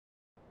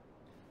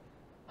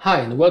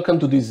Hi and welcome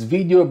to this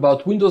video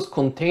about Windows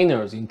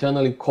containers,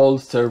 internally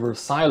called server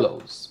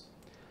silos.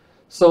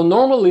 So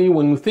normally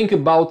when we think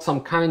about some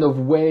kind of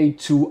way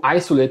to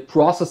isolate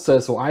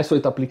processes or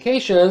isolate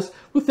applications,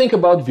 we think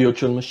about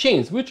virtual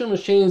machines. Virtual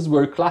machines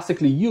were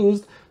classically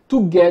used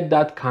to get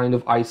that kind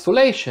of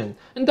isolation,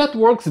 and that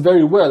works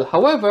very well.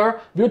 However,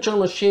 virtual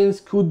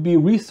machines could be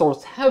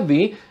resource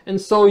heavy,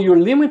 and so you're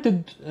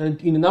limited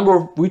in the number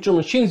of virtual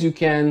machines you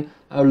can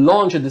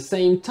launch at the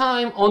same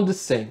time on the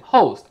same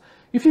host.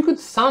 If you could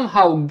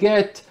somehow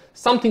get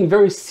something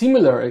very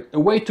similar, a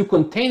way to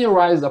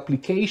containerize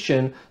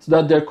application so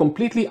that they're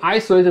completely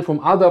isolated from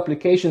other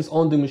applications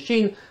on the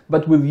machine,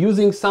 but with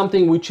using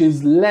something which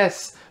is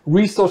less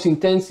resource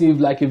intensive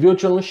like a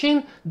virtual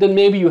machine, then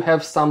maybe you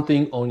have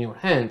something on your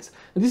hands.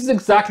 And this is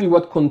exactly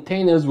what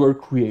containers were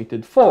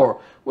created for,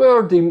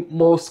 where the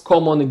most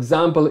common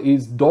example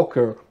is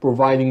Docker,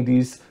 providing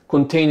this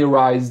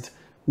containerized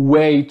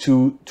way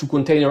to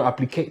contain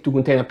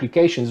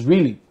applications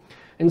really.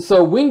 And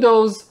so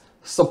Windows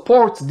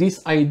supports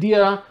this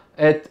idea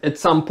at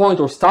some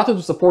point, or started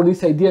to support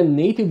this idea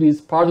natively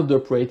as part of the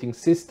operating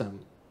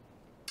system.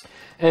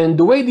 And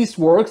the way this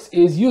works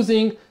is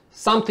using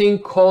something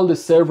called a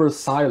server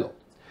silo.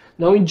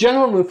 Now in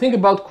general, when we think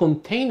about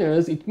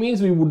containers, it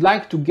means we would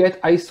like to get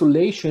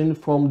isolation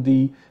from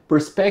the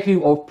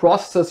perspective of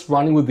processes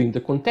running within the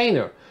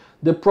container.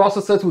 The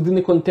processes within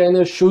the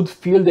container should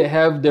feel they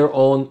have their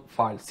own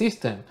file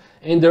system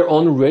and their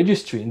own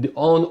registry and their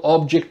own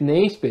object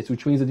namespace,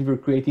 which means that if you're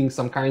creating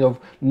some kind of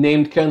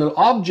named kernel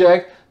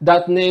object,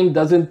 that name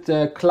doesn't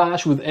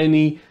clash with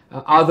any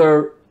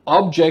other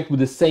object with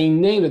the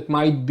same name that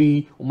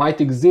might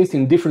exist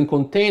in different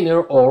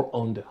container or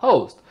on the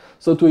host.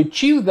 So to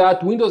achieve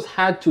that, Windows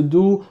had to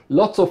do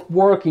lots of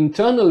work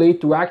internally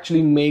to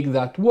actually make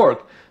that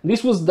work.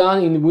 This was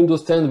done in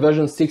Windows 10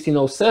 version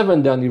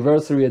 1607, the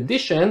anniversary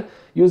edition,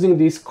 using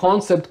this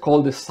concept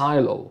called a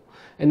silo.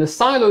 And a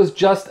silo is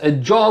just a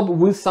job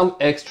with some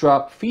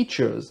extra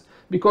features,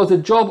 because the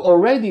job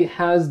already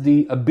has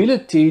the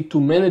ability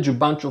to manage a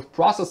bunch of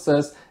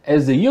processes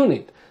as a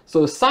unit.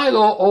 So a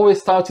silo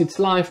always starts its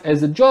life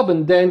as a job,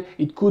 and then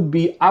it could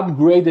be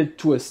upgraded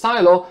to a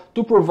silo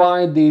to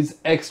provide these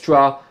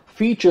extra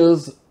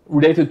features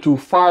related to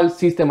file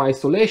system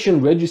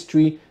isolation,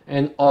 registry,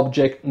 and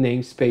object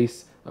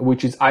namespace,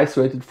 which is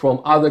isolated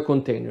from other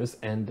containers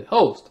and the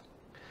host.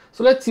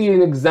 So let's see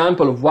an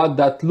example of what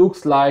that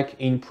looks like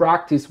in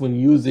practice when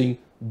using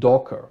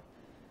Docker.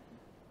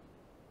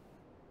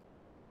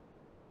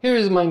 Here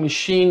is my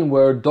machine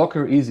where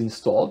Docker is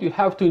installed. You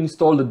have to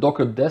install the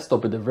Docker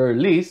desktop at the very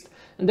least.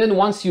 And then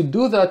once you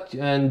do that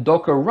and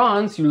Docker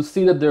runs, you'll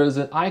see that there is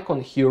an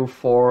icon here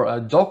for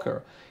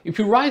Docker. If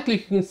you right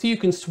click, you can see you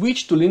can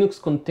switch to Linux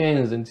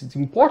containers, and it's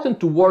important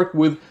to work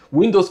with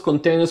Windows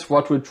containers for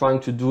what we're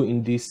trying to do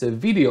in this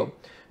video.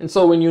 And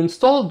so when you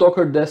install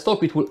Docker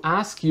Desktop, it will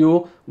ask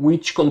you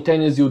which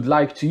containers you'd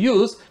like to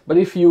use. But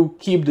if you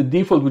keep the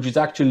default, which is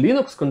actually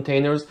Linux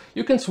containers,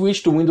 you can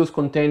switch to Windows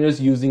containers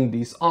using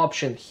this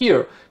option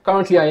here.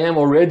 Currently, I am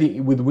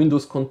already with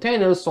Windows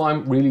containers, so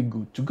I'm really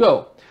good to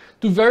go.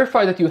 To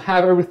verify that you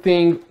have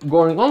everything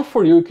going on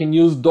for you, you can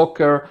use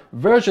Docker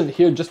version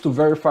here just to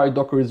verify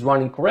Docker is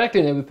running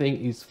correctly and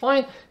everything is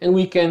fine, and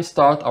we can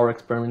start our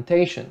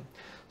experimentation.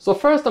 So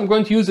first I'm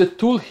going to use a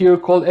tool here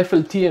called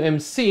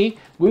FLTMC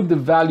with the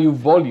value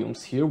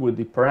volumes here, with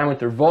the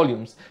parameter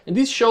volumes. And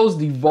this shows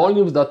the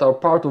volumes that are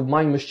part of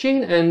my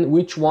machine and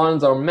which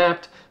ones are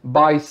mapped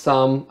by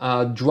some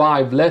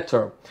drive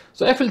letter.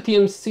 So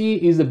FLTMC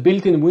is a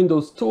built-in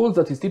Windows tool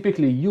that is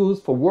typically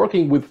used for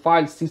working with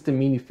file system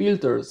mini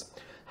filters.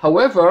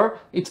 However,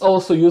 it's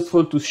also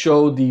useful to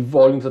show the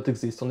volumes that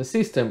exist on the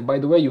system. By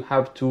the way, you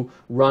have to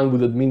run with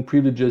admin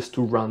privileges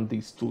to run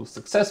these tools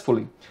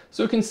successfully.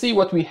 So you can see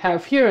what we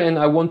have here, and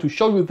I want to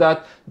show you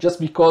that just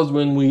because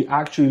when we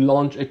actually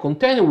launch a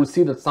container, we'll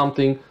see that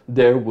something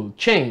there will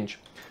change.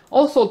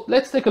 Also,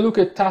 let's take a look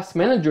at Task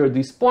Manager at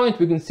this point.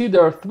 We can see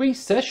there are 3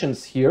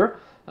 sessions here.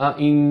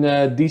 In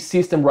this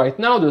system right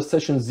now. There's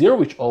session 0,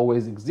 which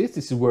always exists.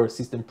 This is where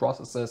system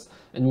processes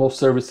and most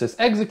services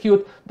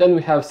execute. Then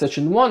we have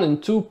session 1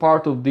 and 2,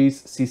 part of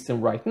this system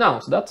right now.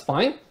 So that's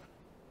fine.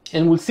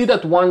 And we'll see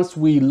that once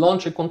we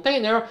launch a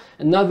container,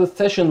 another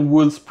session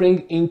will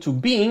spring into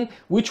being,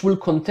 which will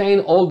contain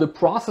all the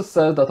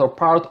processes that are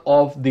part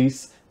of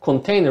this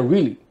container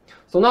really.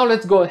 So now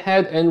let's go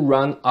ahead and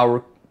run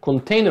our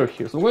container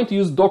here. So I'm going to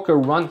use Docker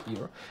run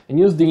here and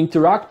use the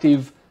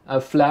interactive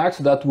flag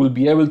so that we'll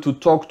be able to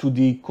talk to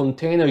the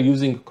container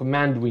using a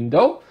command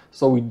window,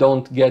 so we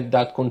don't get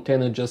that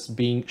container just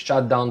being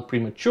shut down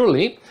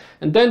prematurely.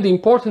 And then the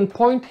important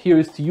point here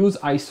is to use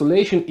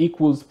isolation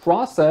equals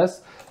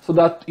process so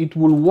that it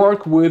will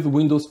work with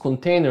Windows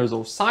containers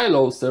or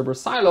silos, server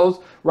silos,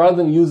 rather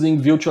than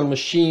using virtual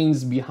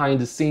machines behind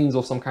the scenes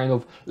or some kind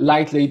of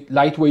lightweight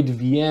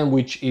VM,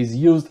 which is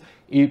used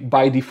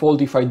by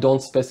default if I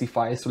don't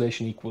specify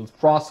isolation equals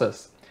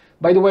process.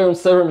 By the way, on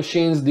server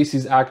machines, this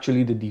is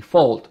actually the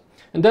default.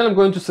 And then I'm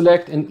going to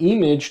select an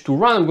image to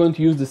run. I'm going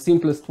to use the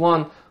simplest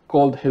one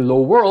called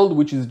Hello World,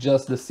 which is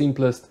just the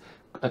simplest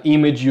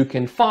image you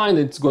can find.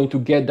 It's going to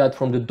get that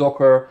from the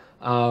Docker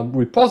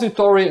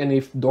repository, and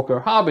if Docker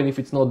Hub, and if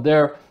it's not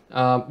there,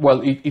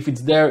 well, if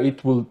it's there,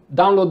 it will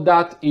download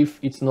that if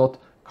it's not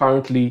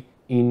currently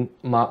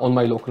on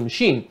my local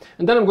machine.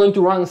 And then I'm going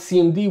to run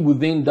cmd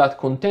within that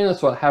container,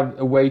 so I have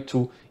a way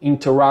to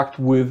interact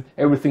with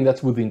everything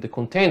that's within the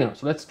container.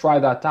 So let's try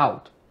that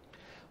out.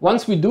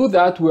 Once we do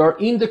that, we are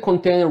in the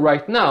container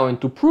right now, and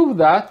to prove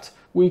that,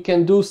 we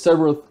can do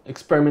several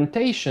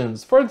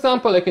experimentations. For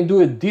example, I can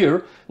do a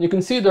dir. You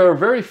can see there are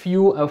very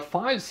few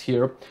files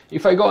here.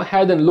 If I go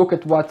ahead and look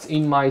at what's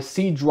in my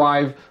C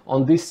drive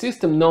on this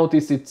system,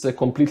 notice it's a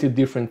completely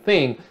different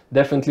thing.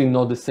 Definitely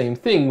not the same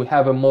thing. We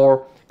have a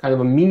more kind of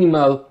a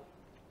minimal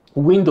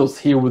windows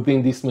here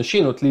within this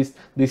machine, or at least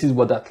this is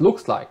what that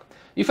looks like.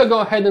 If I go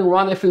ahead and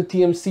run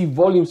FLTMC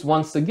volumes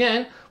once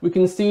again, we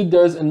can see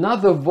there's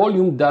another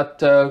volume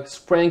that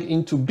sprang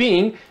into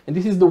being, and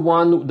this is the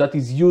one that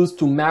is used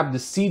to map the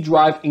C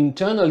drive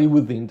internally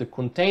within the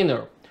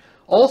container.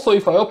 Also,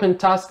 if I open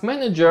Task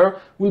Manager,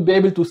 we'll be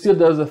able to see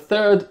there's a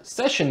third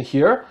session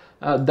here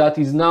that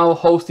is now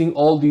hosting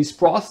all these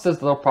processes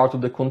that are part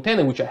of the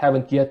container, which I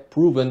haven't yet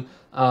proven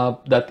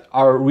that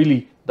are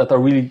really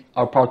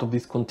part of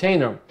this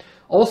container.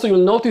 Also, you'll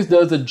notice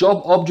there's a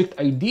job object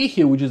ID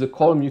here, which is a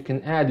column you can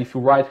add if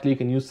you right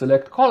click and use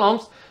select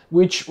columns,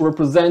 which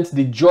represents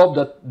the job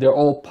that they're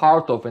all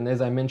part of. And as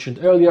I mentioned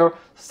earlier,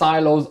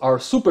 silos are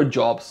super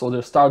jobs, so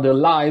they start their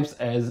lives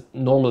as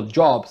normal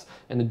jobs,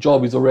 and the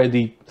job is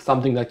already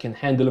something that can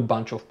handle a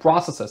bunch of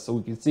processes. So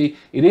we can see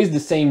it is the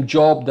same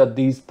job that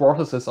these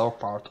processes are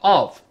part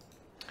of.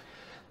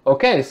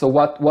 Okay, so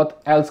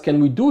what else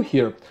can we do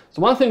here?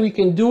 So one thing we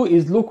can do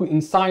is look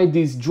inside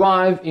this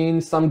drive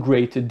in some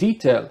greater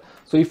detail.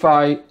 So if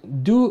I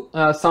do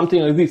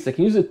something like this, I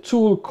can use a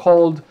tool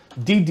called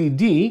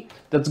DDD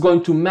that's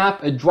going to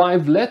map a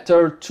drive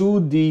letter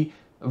to the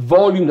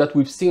volume that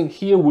we've seen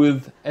here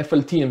with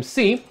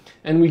FLTMC,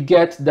 and we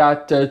get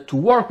that to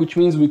work, which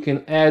means we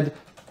can add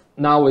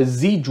now a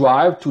Z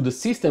drive to the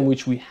system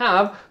which we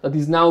have that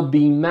is now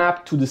being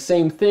mapped to the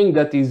same thing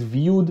that is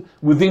viewed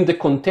within the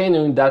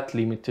container in that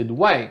limited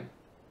way.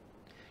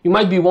 You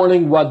might be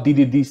wondering what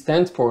DDD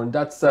stands for, and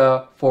that's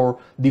for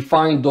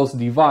Define DOS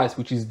Device,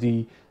 which is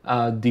the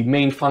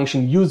main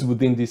function used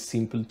within this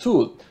simple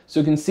tool. So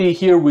you can see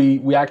here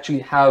we actually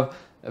have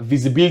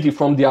visibility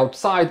from the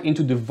outside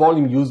into the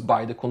volume used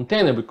by the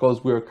container,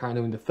 because we're kind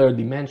of in the third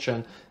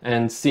dimension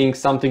and seeing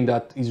something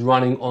that is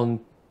running on,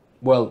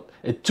 well,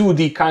 a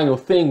 2D kind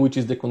of thing, which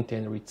is the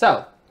container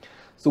itself.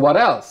 So what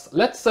else?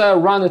 Let's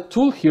run a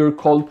tool here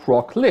called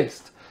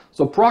Proclist.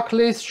 So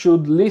Proclist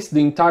should list the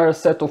entire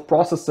set of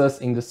processes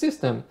in the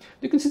system.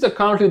 You can see that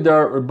currently there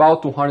are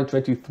about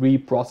 223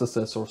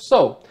 processes or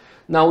so.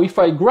 Now, if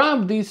I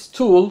grab this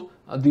tool,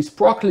 this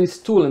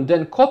Proclist tool, and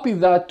then copy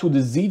that to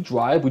the Z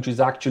drive, which is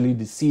actually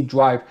the C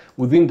drive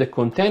within the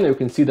container, you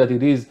can see that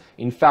it is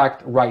in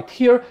fact right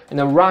here,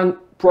 and I run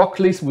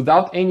Proclist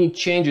without any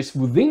changes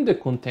within the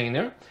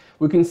container,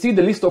 we can see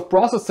the list of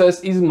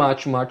processes is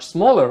much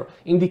smaller,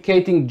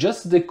 indicating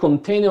just the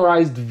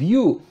containerized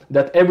view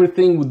that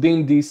everything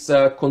within this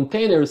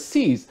container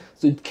sees.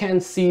 So it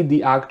can't see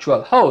the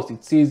actual host.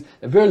 It sees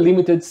a very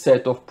limited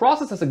set of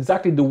processes,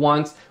 exactly the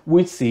ones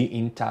we see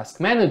in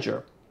Task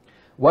Manager.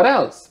 What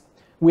else?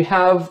 We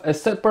have a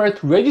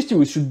separate registry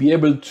which should be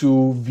able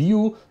to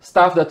view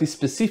stuff that is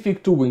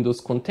specific to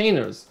Windows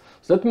containers.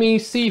 So let me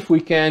see if we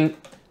can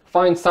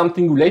find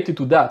something related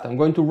to that. I'm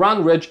going to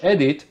run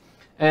regedit.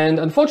 And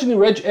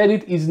unfortunately,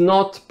 regedit is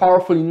not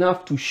powerful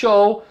enough to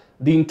show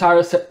the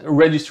entire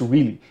registry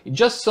really. It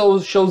just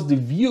shows the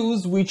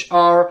views which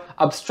are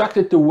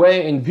abstracted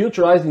away and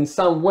virtualized in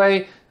some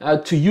way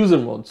to user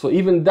mode. So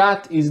even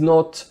that is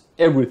not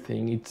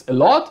everything. It's a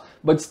lot,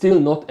 but still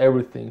not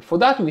everything. For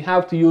that, we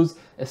have to use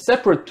a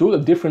separate tool, a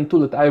different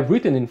tool that I've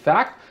written, in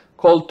fact,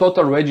 called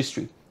Total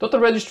Registry. Total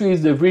Registry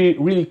is a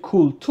really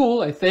cool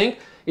tool, I think.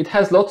 It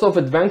has lots of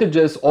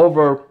advantages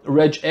over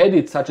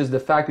regedit, such as the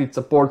fact it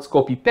supports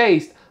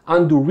copy-paste,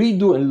 undo,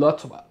 redo, and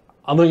lots of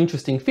other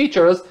interesting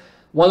features.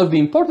 One of the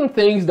important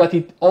things that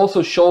it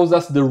also shows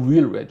us the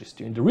real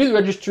registry. And the real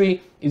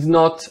registry is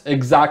not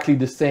exactly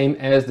the same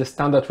as the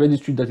standard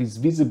registry that is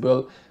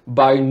visible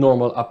by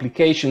normal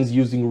applications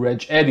using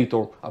regedit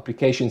or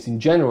applications in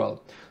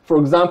general. For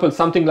example,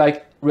 something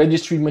like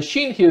registry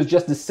machine here is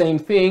just the same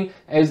thing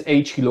as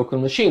HK local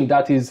machine.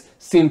 That is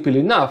simple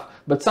enough,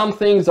 but some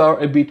things are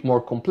a bit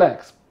more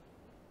complex.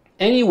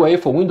 Anyway,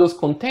 for Windows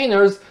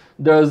containers,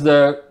 there's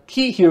a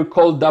key here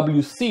called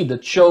WC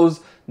that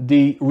shows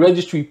the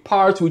registry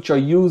parts which are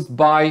used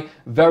by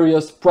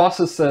various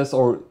processes,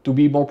 or to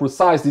be more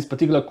precise, this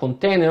particular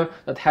container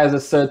that has a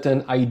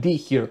certain ID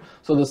here.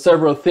 So there's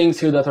several things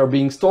here that are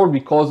being stored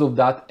because of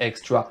that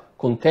extra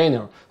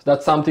container. So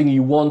that's something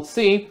you won't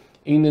see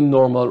in a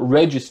normal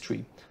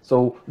registry.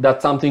 So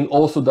that's something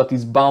also that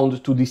is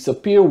bound to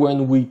disappear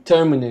when we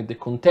terminate the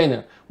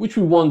container, which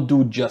we won't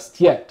do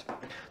just yet.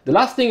 The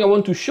last thing I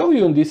want to show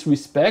you in this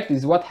respect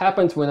is what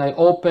happens when I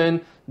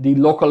open the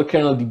local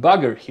kernel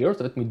debugger here.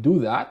 So let me do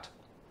that.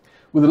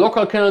 with the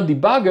local kernel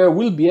debugger,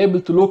 we'll be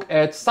able to look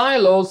at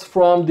silos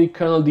from the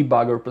kernel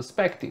debugger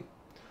perspective.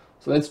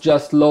 So let's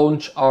just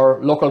launch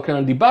our local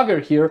kernel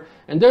debugger here,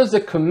 and there's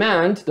a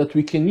command that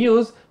we can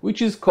use,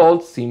 which is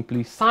called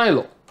simply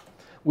silo.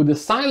 With the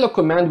silo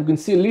command, we can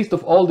see a list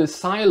of all the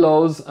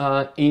silos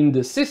in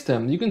the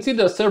system. You can see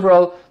there are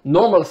several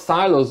normal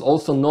silos,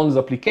 also known as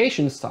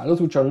application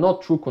silos, which are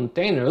not true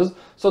containers,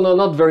 so they're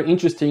not very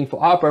interesting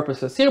for our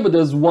purposes here, but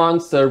there's one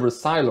server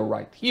silo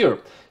right here,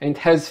 and it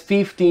has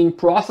 15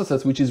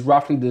 processes, which is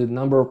roughly the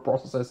number of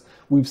processes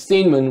we've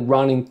seen when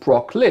running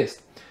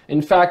Proclist.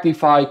 In fact,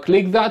 if I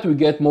click that, we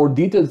get more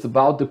details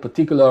about the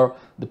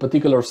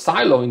particular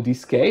silo. In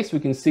this case, we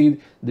can see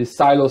the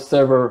silo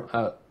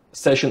server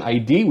session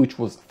ID, which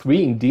was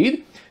 3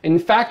 indeed. And in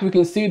fact, we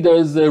can see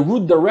there's a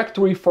root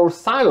directory for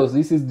silos.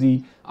 This is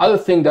the other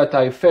thing that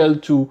I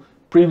failed to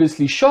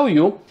previously show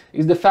you,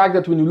 is the fact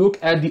that when you look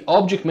at the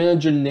object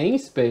manager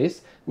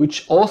namespace,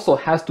 which also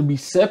has to be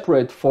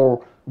separate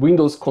for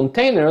Windows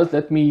containers,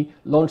 let me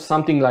launch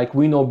something like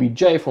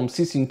winobj from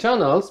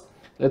sysinternals.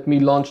 Let me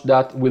launch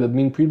that with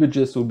admin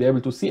privileges to be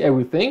able to see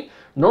everything.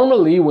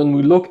 Normally, when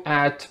we look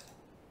at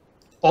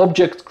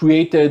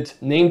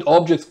named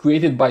objects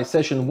created by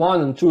session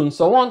 1 and 2 and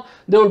so on,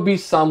 they will be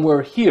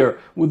somewhere here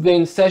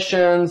within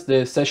sessions,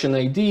 the session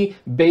ID,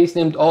 base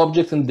named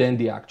objects, and then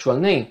the actual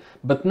name.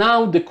 But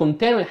now the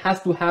container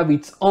has to have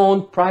its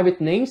own private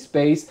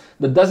namespace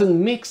that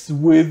doesn't mix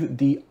with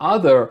the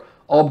other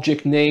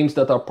object names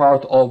that are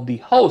part of the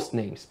host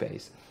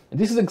namespace. And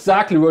this is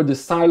exactly where the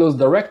silos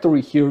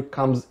directory here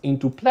comes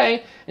into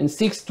play, and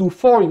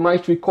 624, you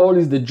might recall,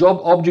 is the job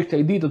object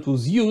ID that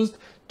was used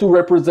to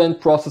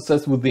represent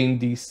processes within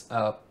this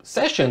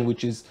session,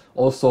 which is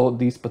also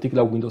this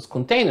particular Windows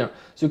container.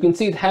 So you can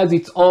see it has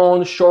its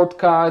own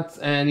shortcuts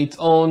and its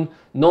own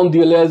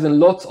non-DLLs and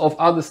lots of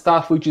other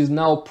stuff, which is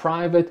now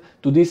private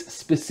to this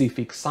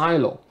specific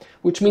silo.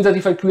 Which means that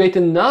if I create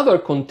another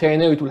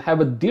container, it will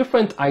have a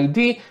different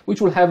ID,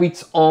 which will have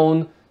its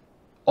own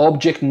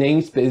object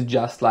namespace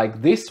just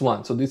like this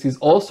one. So this is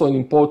also an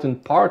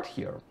important part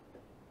here.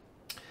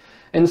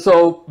 And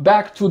so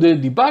back to the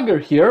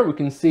debugger here, we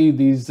can see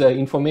this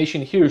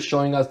information here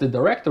showing us the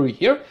directory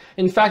here.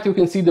 In fact, you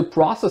can see the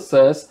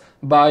processes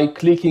by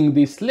clicking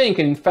this link.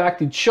 And in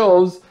fact, it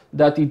shows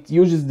that it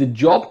uses the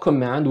job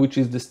command, which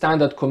is the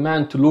standard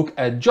command to look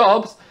at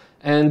jobs.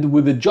 And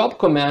with the job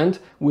command,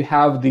 we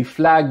have the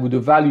flag with the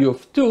value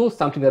of 2,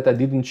 something that I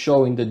didn't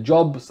show in the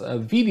jobs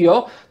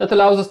video, that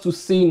allows us to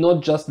see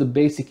not just the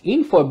basic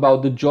info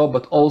about the job,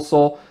 but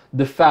also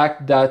the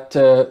fact that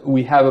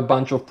we have a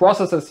bunch of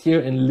processes here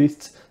and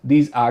lists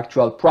these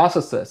actual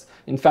processes.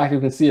 In fact, you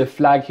can see a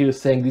flag here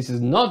saying this is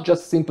not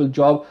just a simple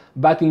job,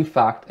 but in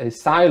fact a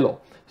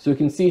silo. So you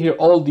can see here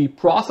all the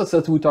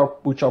processes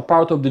which are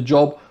part of the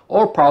job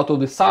or part of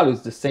the silo.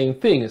 Is the same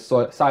thing.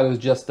 So silo is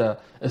just a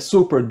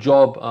super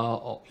job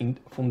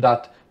from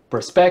that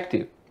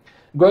perspective.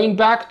 Going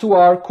back to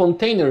our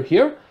container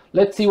here,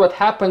 let's see what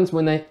happens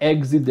when I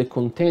exit the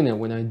container,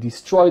 when I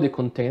destroy the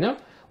container.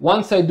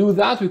 Once I do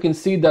that, we can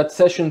see that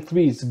session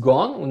 3 is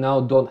gone. We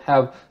now don't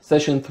have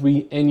session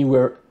 3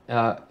 anywhere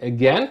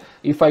again.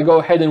 If I go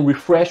ahead and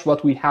refresh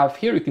what we have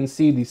here, you can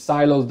see the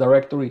silos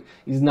directory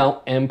is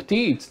now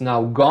empty. It's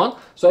now gone.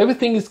 So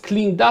everything is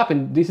cleaned up,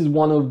 and this is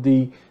one of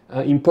the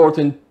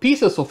important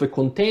pieces of a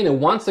container.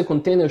 Once a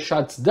container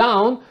shuts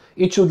down,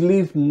 it should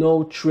leave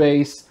no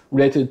trace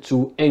related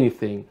to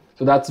anything.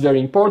 So that's very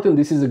important.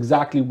 This is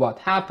exactly what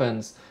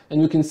happens. And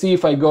you can see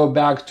if I go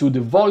back to the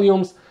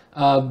volumes,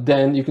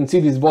 then you can see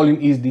this volume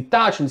is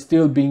detached and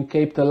still being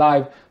kept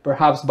alive,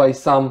 perhaps by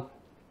some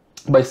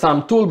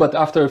tool, but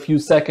after a few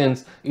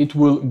seconds it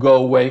will go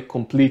away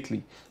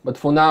completely. But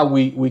for now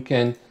we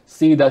can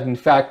see that in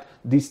fact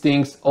these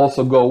things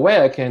also go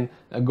away. I can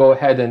go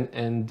ahead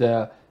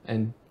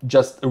and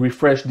just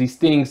refresh these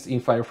things.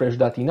 If I refresh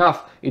that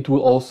enough, it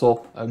will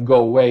also go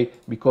away,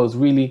 because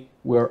really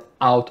we're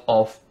out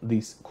of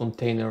this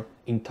container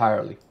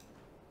entirely.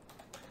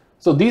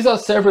 So these are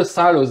server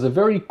silos, a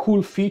very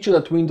cool feature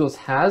that Windows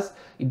has.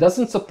 It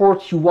doesn't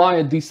support UI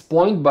at this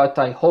point, but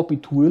I hope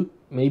it will,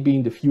 maybe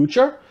in the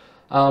future.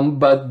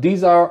 But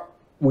these are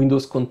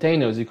Windows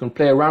containers. You can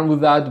play around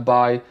with that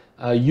by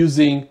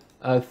using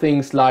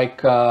things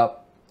like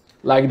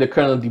the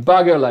kernel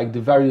debugger, like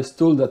the various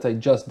tools that I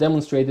just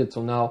demonstrated.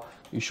 So now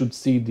you should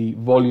see the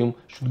volume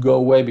should go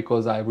away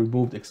because I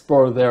removed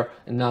Explorer there,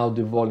 and now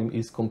the volume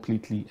is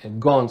completely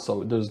gone.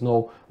 So there's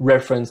no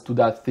reference to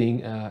that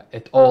thing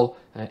at all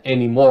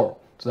anymore.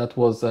 So that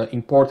was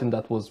important.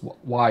 That was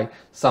why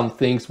some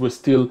things were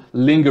still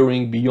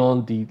lingering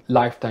beyond the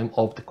lifetime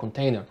of the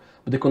container.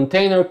 But the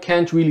container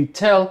can't really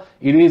tell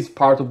it is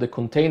part of the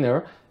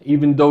container,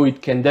 even though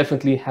it can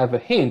definitely have a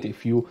hint.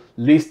 If you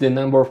list the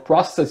number of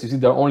processes, you see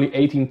there are only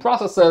 18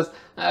 processes,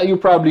 you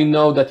probably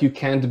know that you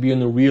can't be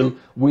on a real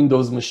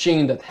Windows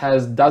machine that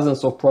has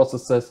dozens of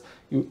processes,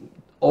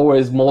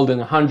 always more than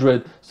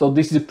 100. So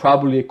this is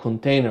probably a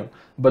container,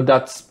 but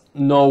that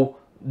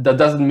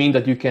doesn't mean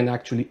that you can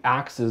actually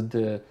access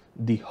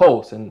the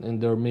host.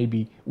 And there may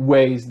be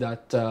ways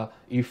that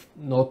if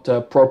not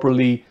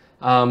properly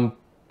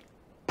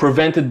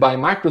prevented by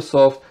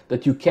Microsoft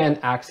that you can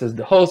access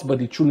the host,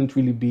 but it shouldn't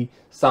really be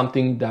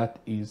something that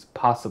is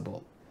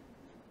possible.